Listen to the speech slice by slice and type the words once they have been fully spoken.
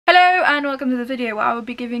and welcome to the video where I will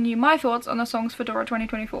be giving you my thoughts on the songs for Dora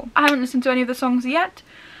 2024. I haven't listened to any of the songs yet.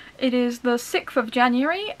 It is the 6th of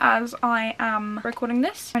January as I am recording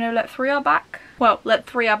this. I know Let 3 are back. Well, Let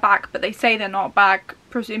 3 are back, but they say they're not back.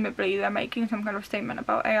 Presumably they're making some kind of statement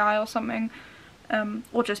about AI or something,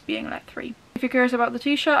 or just being Let 3. If you're curious about the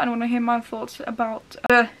t-shirt and want to hear my thoughts about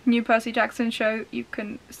the new Percy Jackson show, you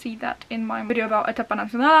can see that in my video about Etapa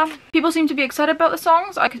Nacional. People seem to be excited about the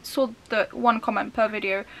songs. I saw the one comment per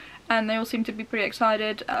video and they all seem to be pretty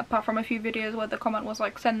excited, apart from a few videos where the comment was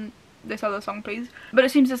like, send this other song please. But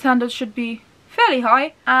it seems the standards should be fairly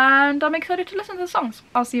high and I'm excited to listen to the songs.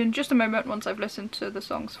 I'll see you in just a moment once I've listened to the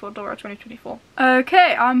songs for Dora 2024.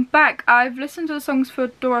 Okay, I'm back. I've listened to the songs for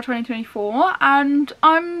Dora 2024 and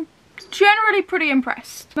I'm generally pretty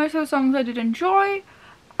impressed. Most of the songs I did enjoy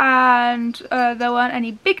and there weren't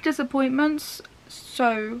any big disappointments,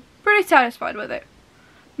 so pretty satisfied with it.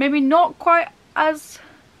 Maybe not quite as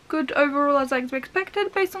good overall as I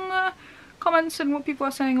expected based on the comments and what people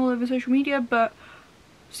are saying all over social media, but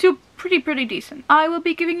still pretty decent. I will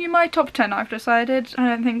be giving you my top 10, I've decided. I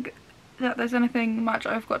don't think that there's anything much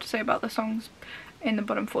I've got to say about the songs in the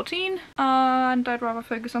bottom 14, and I'd rather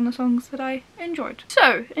focus on the songs that I enjoyed.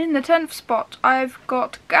 So, in the 10th spot, I've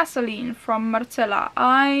got Gasoline from Marcella.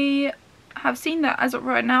 I have seen that as of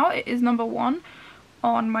right now, it is number 1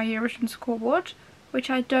 on my Eurovision scoreboard, which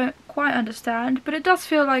I don't quite understand, but it does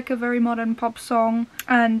feel like a very modern pop song,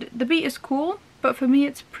 and the beat is cool, but for me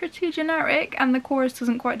it's pretty generic, and the chorus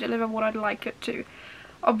doesn't quite deliver what I'd like it to.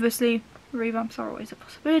 Obviously, revamps are always a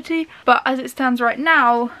possibility, but as it stands right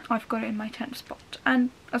now, I've got it in my 10th spot, and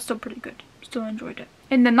that's still pretty good. Still enjoyed it.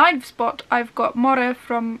 In the 9th spot, I've got More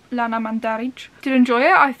from Lana Mandaric. Did enjoy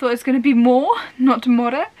it. I thought it was going to be more, not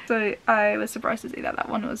more. So I was surprised to see that that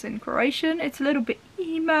one was in Croatian. It's a little bit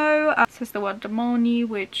emo. It says the word demoni,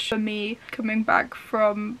 which for me, coming back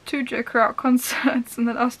from 2 Joker Out concerts in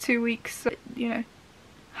the last 2 weeks, you know,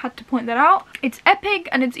 had to point that out. It's epic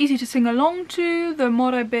and it's easy to sing along to. The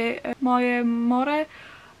more bit, more,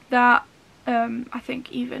 that I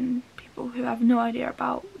think even people who have no idea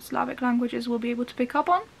about Slavic languages will be able to pick up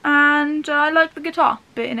on. And I like the guitar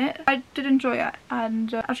bit in it. I did enjoy it,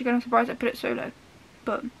 and actually kind of surprised I put it solo,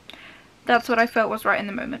 but that's what I felt was right in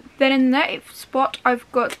the moment. Then in the 8th spot,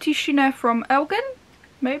 I've got Tishine from Elgin.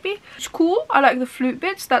 Maybe. It's cool. I like the flute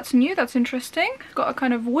bits. That's new. That's interesting. It's got a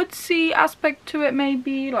kind of woodsy aspect to it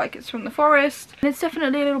maybe, like it's from the forest. And it's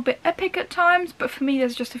definitely a little bit epic at times, but for me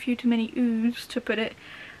there's just a few too many oohs to put it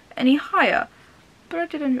any higher. But I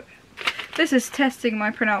did enjoy it. This is testing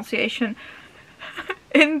my pronunciation.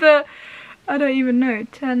 In the, I don't even know,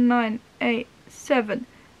 10, 9, 8, 7.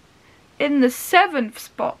 In the 7th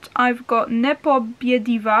spot, I've got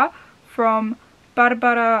Nepobiediva from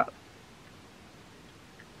Barbara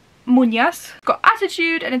Muñoz. It's got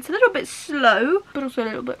attitude and it's a little bit slow, but also a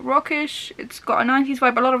little bit rockish. It's got a 90s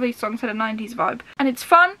vibe. A lot of these songs had a 90s vibe. And it's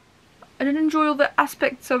fun. I did enjoy all the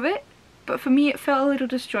aspects of it, but for me it felt a little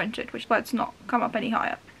disjointed, which is why it's not come up any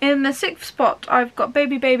higher. In the 6th spot, I've got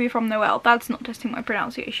Baby Baby from Noel. That's not testing my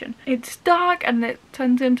pronunciation. It's dark and it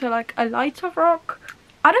turns into like a lighter rock.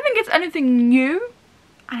 I don't think it's anything new,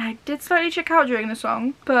 and I did slightly check out during the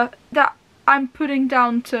song, but that I'm putting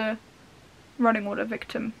down to Running Water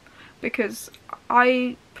Victim, because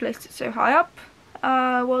I placed it so high up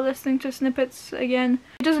while listening to snippets again.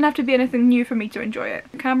 It doesn't have to be anything new for me to enjoy it.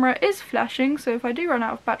 The camera is flashing, so if I do run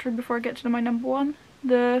out of battery before I get to my number 1,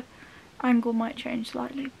 the angle might change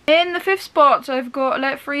slightly. In the 5th spot, I've got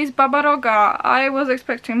Let Freeze Babaroga. I was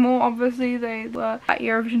expecting more, obviously. They were at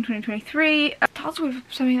Eurovision 2023. It starts with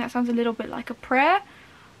something that sounds a little bit like a prayer,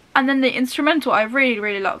 and then the instrumental I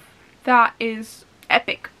really love. That is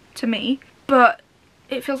epic to me, but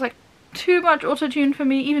it feels like too much auto-tune for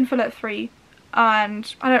me, even for Let 3,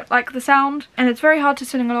 and I don't like the sound, and it's very hard to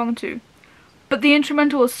sing along to. But the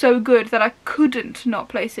instrumental was so good that I couldn't not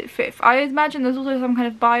place it 5th. I imagine there's also some kind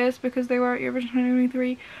of bias because they were at Eurovision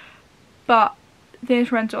 2023, but the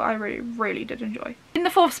instrumental I really did enjoy. In the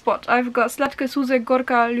 4th spot, I've got Sladka Suze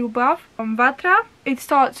Gorka Lubav from Vatra. It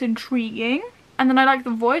starts intriguing, and then I like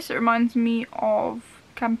the voice. It reminds me of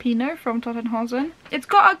Campino from Tottenhausen. It's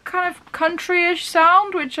got a kind of country-ish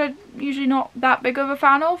sound, which I'm usually not that big of a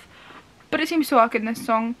fan of, but it seems to work in this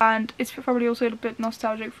song, and it's probably also a little bit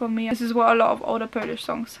nostalgic for me. This is what a lot of older Polish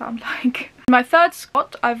songs sound like. In my 3rd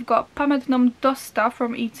spot, I've got Pamiętam Dosta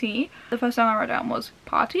from E.T. The first song I wrote down was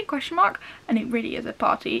Party, ? And it really is a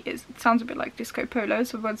party. It sounds a bit like Disco Polo,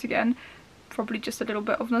 so once again, probably just a little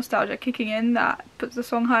bit of nostalgia kicking in that puts the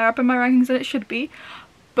song higher up in my rankings than it should be.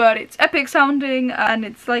 But it's epic sounding, and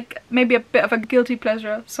it's like maybe a bit of a guilty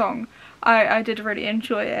pleasure song. I did really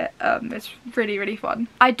enjoy it. It's really fun.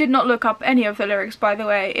 I did not look up any of the lyrics, by the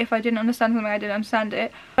way. If I didn't understand something, I didn't understand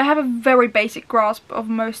it. I have a very basic grasp of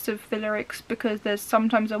most of the lyrics because there's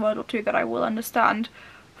sometimes a word or two that I will understand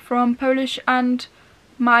from Polish and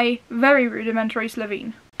my very rudimentary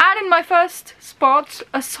Slovene. And in my first spot,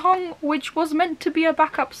 a song which was meant to be a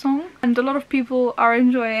backup song and a lot of people are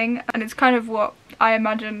enjoying, and it's kind of what I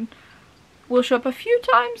imagine will show up a few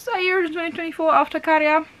times at Eurovision 2024 after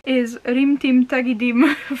Karia, is Rim Tim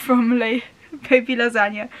Tagidim from Le Baby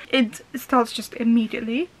Lasagna. It starts just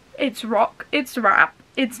immediately. It's rock, it's rap,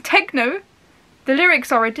 it's techno. The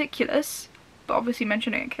lyrics are ridiculous, but obviously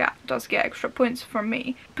mentioning a cat does get extra points from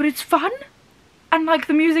me. But it's fun, and like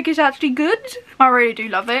the music is actually good. I really do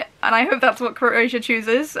love it, and I hope that's what Croatia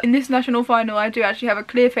chooses. In this national final I do actually have a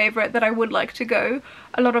clear favourite that I would like to go.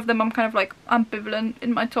 A lot of them I'm kind of like ambivalent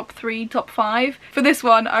in my top 3, top 5. For this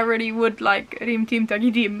one I really would like Rim Tim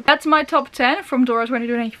Tagidim. That's my top 10 from Dora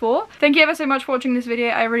 2024. Thank you ever so much for watching this video.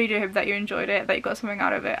 I really do hope that you enjoyed it, that you got something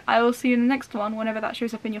out of it. I will see you in the next one whenever that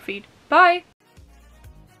shows up in your feed. Bye!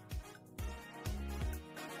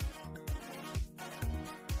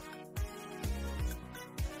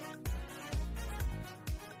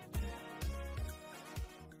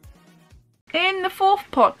 In the fourth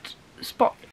spot